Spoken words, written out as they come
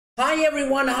Hi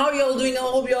everyone, how y'all doing? I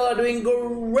hope y'all are doing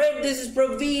great. This is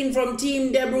Praveen from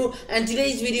Team Debru, and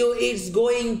today's video is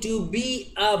going to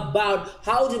be about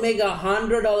how to make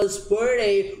 $100 per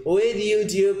day with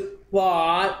YouTube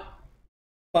part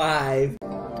 5.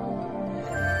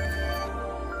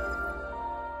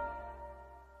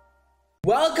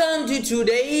 Welcome to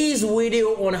today's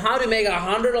video on how to make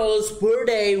 $100 per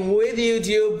day with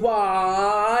YouTube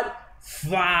part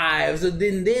 5. So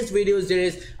in this video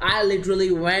series, I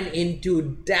literally went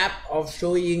into depth of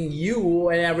showing you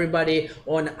and everybody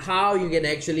on how you can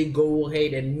actually go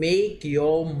ahead and make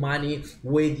your money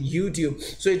with YouTube.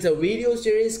 So it's a video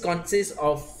series, consists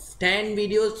of 10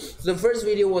 videos. So the first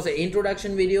video was an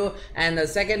introduction video, and the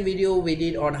second video we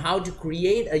did on how to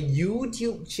create a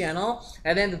YouTube channel,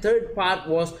 and then the third part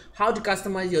was how to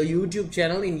customize your YouTube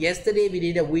channel. In yesterday we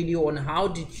did a video on how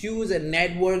to choose a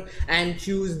network and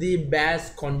choose the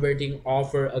best converting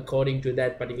offer according to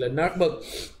that particular network.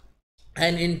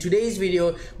 And in today's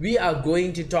video we are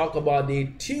going to talk about the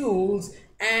tools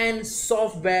and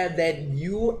software that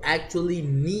you actually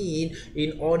need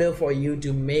in order for you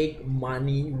to make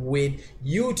money with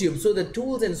YouTube. So the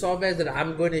tools and softwares that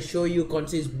I'm going to show you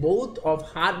consist both of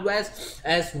hardware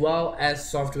as well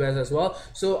as softwares as well.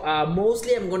 So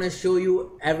mostly I'm going to show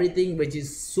you everything which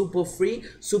is super free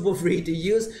to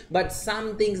use, but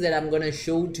some things that I'm going to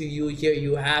show to you here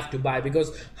you have to buy, because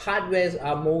hardwares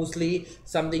are mostly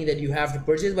something that you have to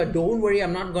purchase. But don't worry,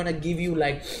 I'm not going to give you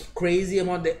like crazy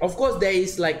amount. Of course there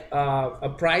is like a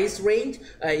price range.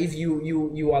 If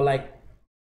you are like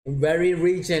very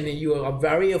rich and you are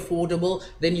very affordable,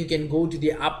 then you can go to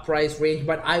the up price range,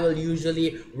 but I will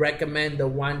usually recommend the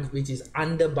ones which is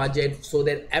under budget so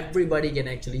that everybody can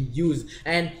actually use.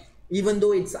 And even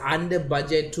though it's under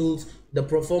budget tools, the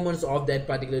performance of that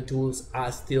particular tools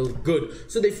are still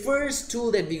good. So the first tool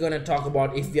that we're going to talk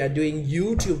about, if we are doing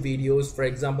YouTube videos, for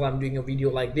example, I'm doing a video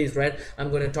like this, right? I'm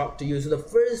going to talk to you. So the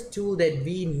first tool that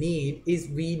we need is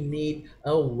we need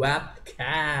a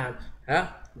webcam.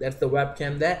 That's the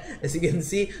webcam there, as you can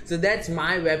see. So that's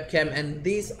my webcam, and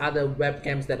these are the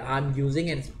webcams that I'm using,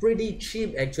 and it's pretty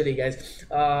cheap actually, guys.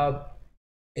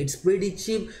 It's pretty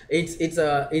cheap.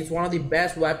 It's one of the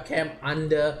best webcam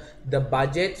under the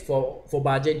budget for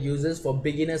budget users. For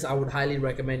beginners, I would highly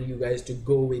recommend you guys to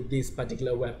go with this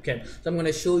particular webcam. So I'm going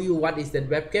to show you what is that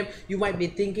webcam. You might be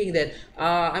thinking that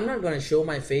I'm not going to show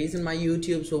my face in my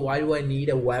YouTube, so why do I need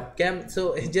a webcam?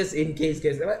 So just in case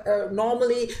guys,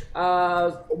 normally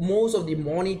most of the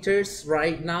monitors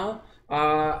right now,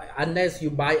 unless you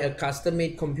buy a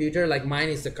custom-made computer, like mine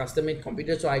is a custom-made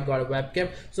computer, so I got a webcam.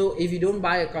 So if you don't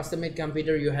buy a custom-made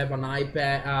computer, you have an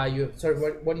iPad,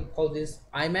 what do you call this,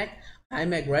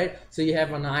 iMac, right? So you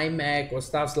have an iMac or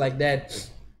stuff like that.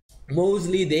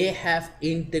 Mostly they have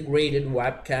integrated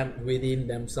webcam within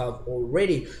themselves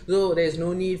already, so there's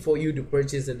no need for you to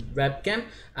purchase a webcam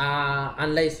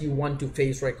unless you want to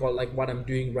face record like what I'm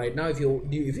doing right now. If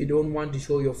you don't want to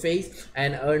show your face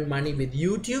and earn money with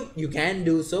YouTube, you can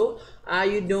do so.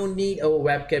 You don't need a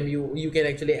webcam. You can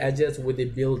actually adjust with the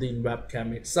built-in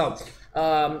webcam itself.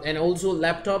 And also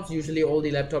laptops, usually all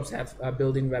the laptops have a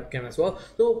built-in webcam as well.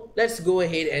 So let's go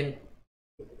ahead and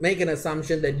make an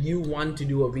assumption that you want to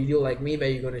do a video like me where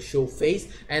you're going to show face,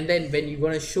 and then when you're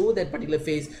going to show that particular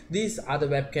face, these are the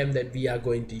webcam that we are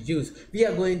going to use. We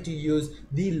are going to use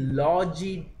the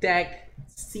Logitech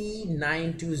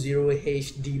C920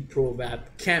 HD Pro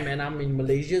webcam, and I'm in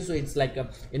Malaysia, so it's like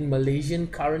in Malaysian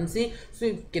currency. So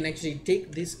you can actually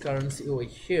take this currency over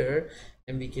here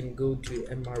and we can go to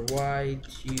MRY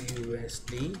to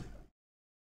USD.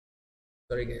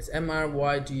 Sorry guys,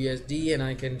 MRY to USD, and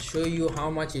I can show you how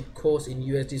much it costs in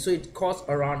USD. So it costs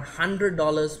around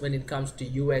 $100 when it comes to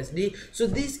USD. So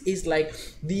this is like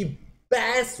the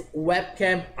best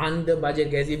webcam under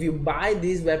budget, guys. If you buy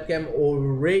this webcam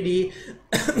already,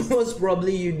 most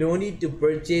probably you don't need to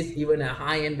purchase even a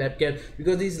high-end webcam,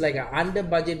 because this is like an under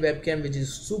budget webcam which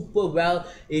is super well.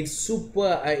 It's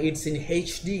it's in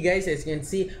HD, guys, as you can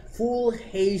see, full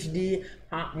HD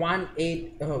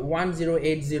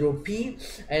 1080p.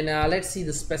 And let's see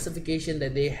the specification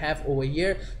that they have over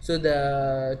here. So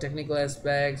the technical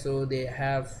aspect, so they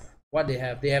have what they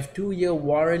have 2-year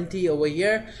warranty over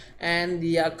here, and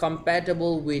they are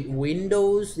compatible with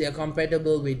Windows, they are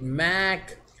compatible with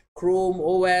Mac, Chrome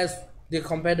OS, they're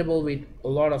compatible with a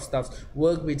lot of stuff,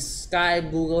 work with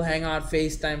Skype, Google Hangout,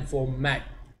 FaceTime for Mac.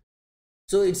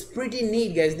 So it's pretty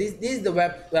neat, guys. This is the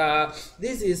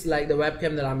this is like the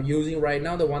webcam that I'm using right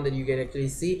now, the one that you can actually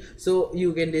see, so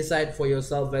you can decide for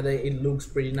yourself whether it looks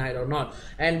pretty nice or not.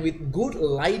 And with good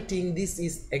lighting, this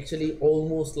is actually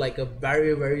almost like a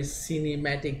very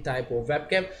cinematic type of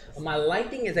webcam. My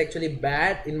lighting is actually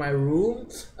bad in my room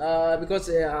because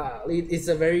it's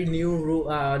a very new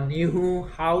room, new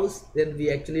house that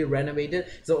we actually renovated.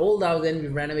 So old house, then we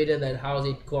renovated that house.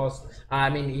 It cost, I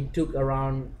mean, it took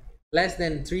around less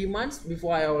than 3 months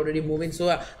before I already moved in.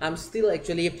 So I'm still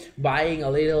actually buying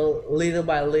a little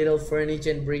by little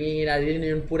furniture and bringing it. I didn't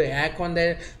even put an aircon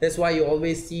there. That's why you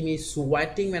always see me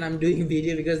sweating when I'm doing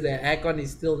video, because the aircon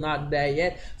is still not there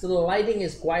yet. So the lighting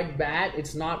is quite bad.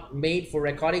 It's not made for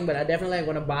recording, but I definitely am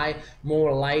gonna buy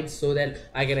more lights so that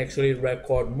I can actually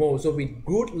record more. So with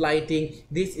good lighting,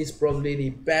 this is probably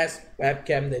the best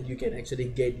webcam that you can actually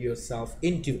get yourself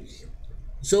into.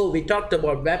 So we talked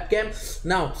about webcam.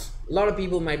 Now a lot of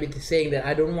people might be saying that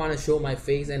I don't want to show my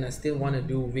face and I still want to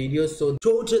do videos. So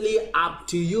totally up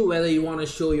to you whether you want to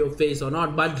show your face or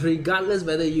not. But regardless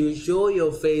whether you show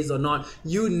your face or not,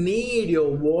 you need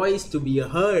your voice to be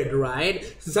heard,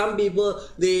 right? Some people,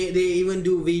 they even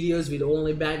do videos with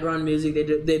only background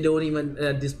music. They don't even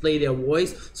display their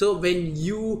voice. So when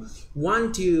you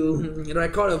want to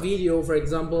record a video, for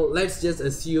example, let's just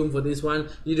assume for this one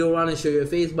you don't want to show your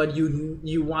face, but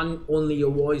you want only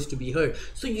your voice to be heard.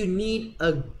 So you need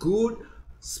a good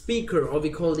speaker, or we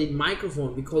call it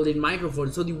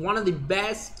microphone. So one of the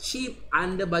best cheap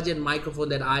under budget microphone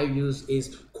that I use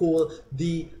is called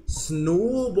the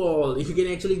Snowball. You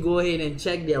can actually go ahead and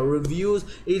check their reviews.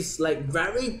 It's like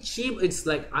very cheap. It's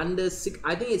like under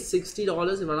I think it's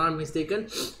 $60 if I'm not mistaken.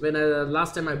 When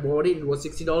last time I bought it, it was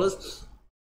 $60.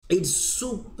 It's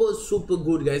super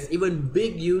good, guys. Even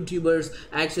big YouTubers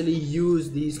actually use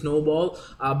the Snowball,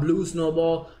 Blue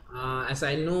Snowball. As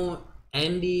I know,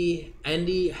 Andy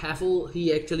Heffel,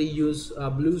 he actually used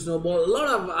Blue Snowball. A lot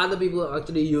of other people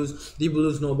actually use the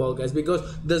Blue Snowball, guys, because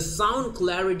the sound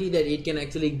clarity that it can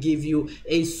actually give you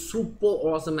is super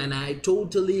awesome, and I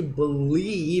totally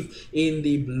believe in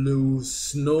the Blue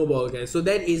Snowball, guys. So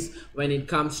that is when it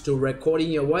comes to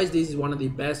recording your voice. This is one of the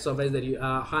best softwares that you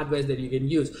hardwares that you can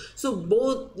use. So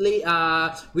both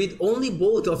with only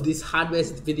both of these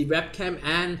hardwares, with the webcam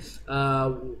and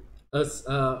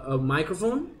a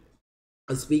microphone,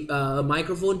 a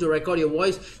microphone to record your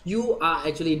voice, you are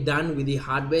actually done with the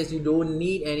hardwares. You don't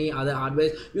need any other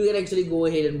hardwares. You can actually go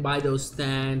ahead and buy those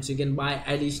stands. You can buy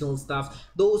additional stuff.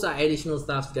 Those are additional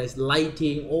stuff, guys.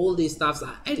 Lighting, all these stuffs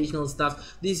are additional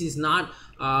stuff. This is not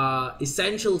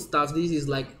essential stuff. This is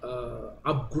like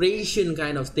upgradation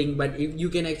kind of thing, but if you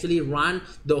can actually run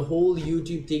the whole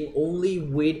YouTube thing only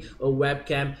with a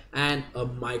webcam and a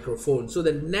microphone. So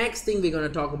the next thing we're going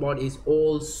to talk about is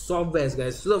all softwares,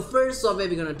 guys. So the first software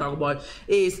we're going to talk about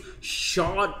is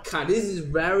Shortcut. This is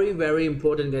very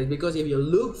important, guys, because if you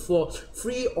look for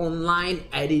free online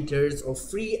editors or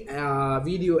free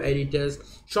video editors,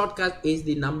 Shortcut is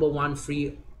the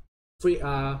 #1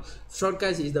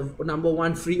 Shortcut is the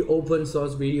 #1 free open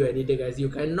source video editor, guys. You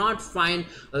cannot find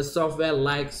a software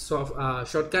like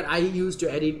Shortcut. I used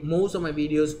to edit most of my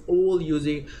videos all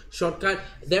using Shortcut.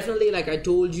 Definitely, like I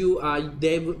told you,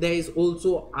 there is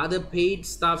also other paid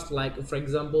stuff, like for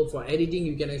example for editing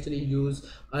you can actually use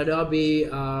Adobe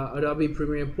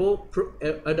Premiere Pro.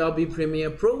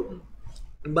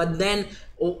 But then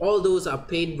all those are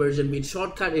paid version. With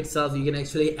Shortcut itself, you can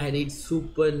actually edit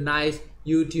super nice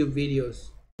YouTube videos.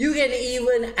 You can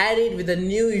even edit with a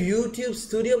new YouTube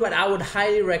studio, but I would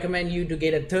highly recommend you to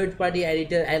get a third-party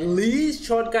editor, at least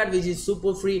Shortcut, which is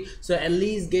super free. So at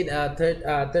least get a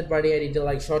third-party editor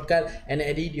like Shortcut and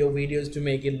edit your videos to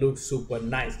make it look super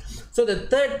nice. So the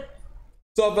third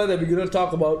software that we're gonna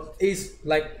talk about is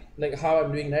like how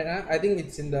I'm doing right now. I think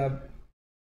it's in the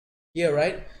here,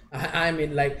 right? I'm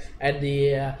in like at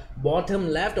the bottom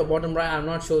left or bottom right, I'm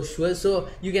not so sure. So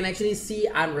you can actually see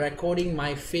I'm recording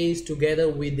my face together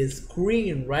with the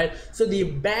screen, right? So the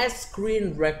best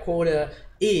screen recorder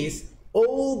is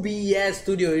OBS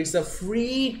Studio. It's a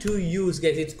free to use,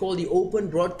 guys. It's called the Open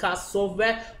Broadcast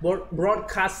Software,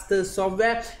 Broadcaster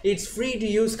Software. It's free to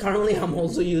use. Currently I'm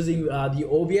also using the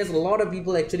OBS. A lot of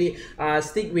people actually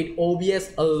stick with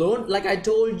OBS alone. Like I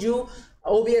told you,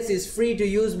 OBS is free to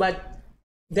use, but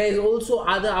there is also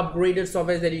other upgraded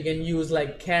software that you can use,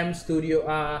 like Cam Studio,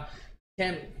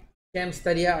 Cam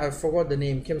Studia, I forgot the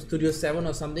name, Cam Studio 7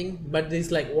 or something, but this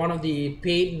is like one of the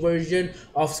paid version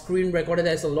of screen recorder.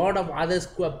 There's a lot of others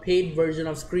who are paid version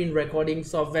of screen recording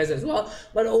softwares as well,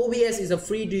 but OBS is a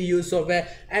free to use software,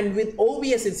 and with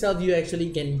OBS itself you actually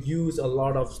can use a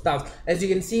lot of stuff. As you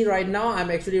can see right now, I'm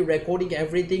actually recording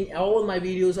everything. All my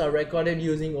videos are recorded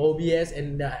using OBS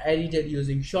and edited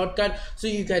using Shortcut, so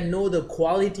you can know the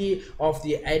quality of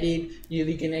the edit.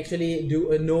 You can actually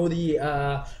know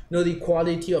the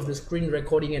quality of the screen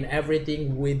recording and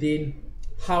everything within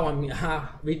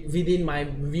within my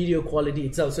video quality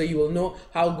itself. So you will know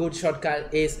how good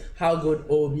Shortcut is, how good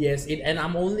OBS is, and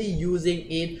I'm only using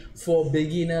it for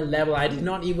beginner level. I did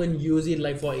not even use it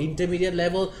like for intermediate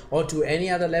level or to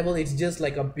any other level. It's just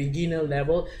like a beginner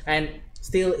level, and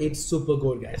still it's super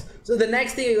good, guys. So the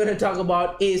next thing we're going to talk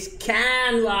about is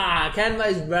Canva. Canva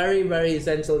is very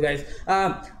essential, guys.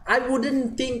 I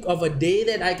wouldn't think of a day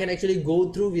that I can actually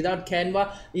go through without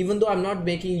Canva. Even though I'm not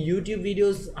making YouTube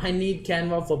videos, I need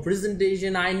Canva for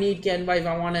presentation. I need Canva if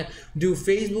I want to do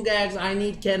Facebook ads. I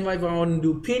need Canva if I want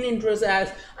to do Pinterest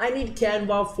ads. I need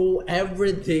Canva for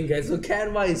everything, guys. So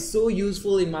Canva is so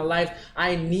useful in my life.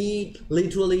 I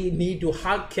literally need to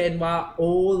hug Canva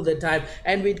all the time.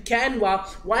 And with Canva,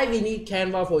 why we need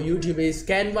Canva for YouTube is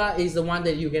Canva is the one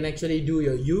that you can actually do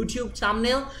your YouTube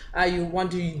thumbnail. You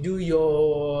want to do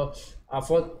your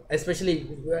especially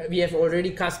we have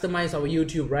already customized our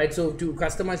YouTube, right? So to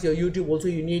customize your YouTube also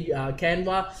you need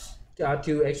Canva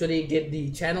to actually get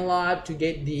the channel up, to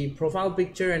get the profile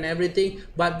picture and everything.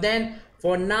 But then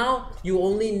for now you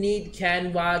only need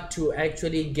Canva to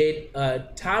actually get a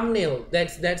thumbnail.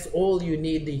 That's all you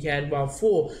need the Canva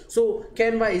for. So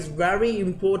Canva is very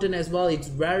important as well. It's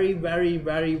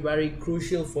very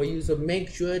crucial for you, so make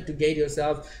sure to get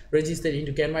yourself registered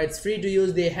into Canva. It's free to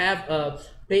use. They have a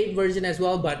paid version as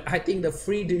well, but I think the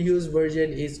free to use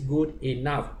version is good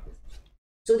enough.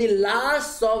 So the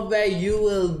last software you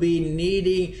will be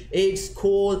needing, it's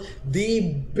called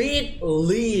the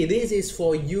Bitly. This is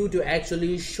for you to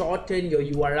actually shorten your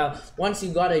URL. Once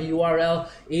you got a URL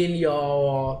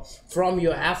from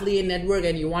your affiliate network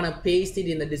and you want to paste it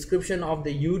in the description of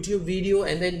the YouTube video,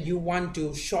 and then you want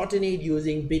to shorten it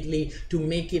using Bitly to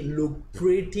make it look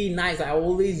pretty nice. I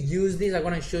always use this. I'm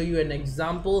going to show you an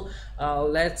example.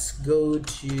 Let's go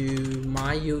to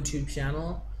my YouTube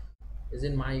channel. Is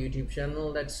in my YouTube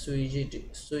channel. Let's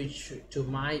switch to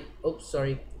my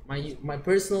my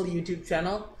personal YouTube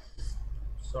channel.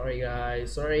 Sorry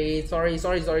guys, sorry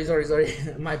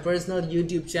my personal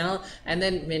YouTube channel. And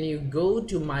then when you go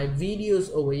to my videos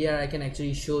over here, I can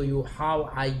actually show you how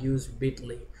I use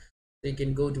Bitly. So you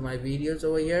can go to my videos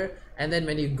over here, and then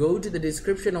when you go to the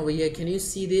description over here, can you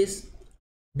see this?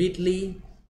 Bitly.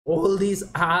 All these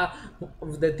are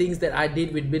the things that I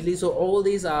did with Bitly. So all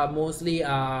these are mostly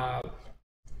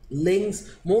links.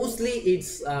 Mostly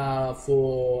it's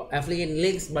for affiliate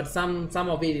links, but some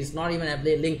of it is not even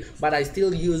affiliate link, but I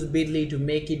still use Bitly to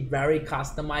make it very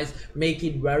customized, make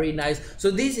it very nice. So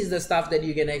this is the stuff that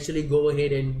you can actually go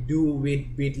ahead and do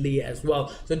with Bitly as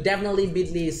well. So definitely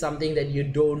Bitly is something that you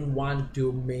don't want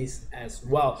to miss as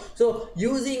well. So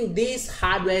using these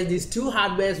hardware, these two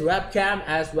hardwares, webcam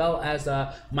as well as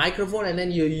a microphone, and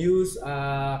then you use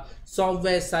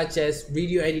software such as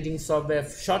video editing software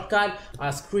Shortcut,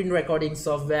 screen recording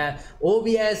software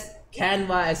OBS,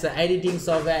 Canva as an editing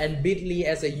software, and Bitly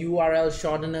as a URL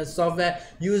shortener software.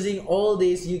 Using all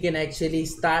this, you can actually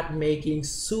start making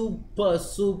super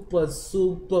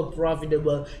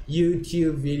profitable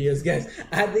YouTube videos, guys.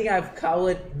 I think I've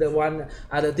covered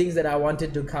the things that I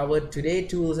wanted to cover today.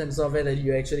 Tools and software that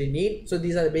you actually need. So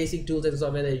these are the basic tools and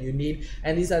software that you need,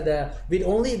 and these are with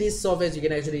only these softwares you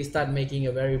can actually start making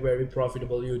a very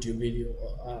profitable YouTube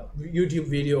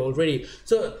video already.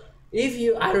 So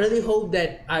I really hope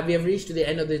that we have reached to the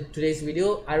end of today's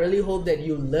video. I really hope that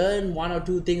you learned one or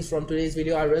two things from today's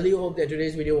video. I really hope that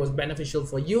today's video was beneficial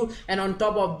for you, and on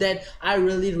top of that, I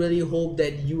really hope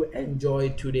that you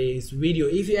enjoyed today's video.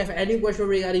 If you have any question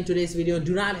regarding today's video,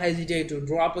 do not hesitate to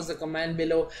drop us a comment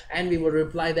below, and we will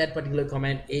reply that particular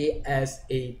comment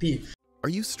ASAP. Are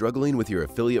you struggling with your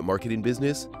affiliate marketing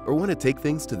business or want to take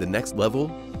things to the next level?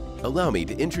 Allow me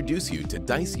to introduce you to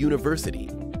Dijs University.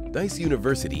 Dijs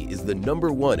University is the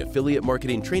 #1 affiliate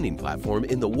marketing training platform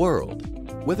in the world.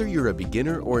 Whether you're a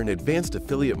beginner or an advanced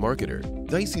affiliate marketer,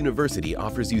 Dijs University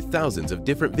offers you thousands of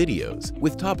different videos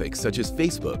with topics such as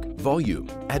Facebook, volume,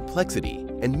 adplexity,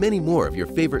 and many more of your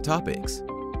favorite topics.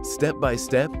 Step by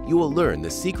step, you will learn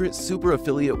the secret super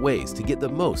affiliate ways to get the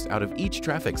most out of each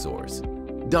traffic source.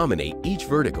 Dominate each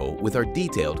vertical with our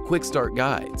detailed quick start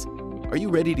guides. Are you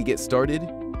ready to get started?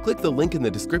 Click the link in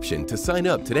the description to sign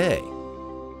up today.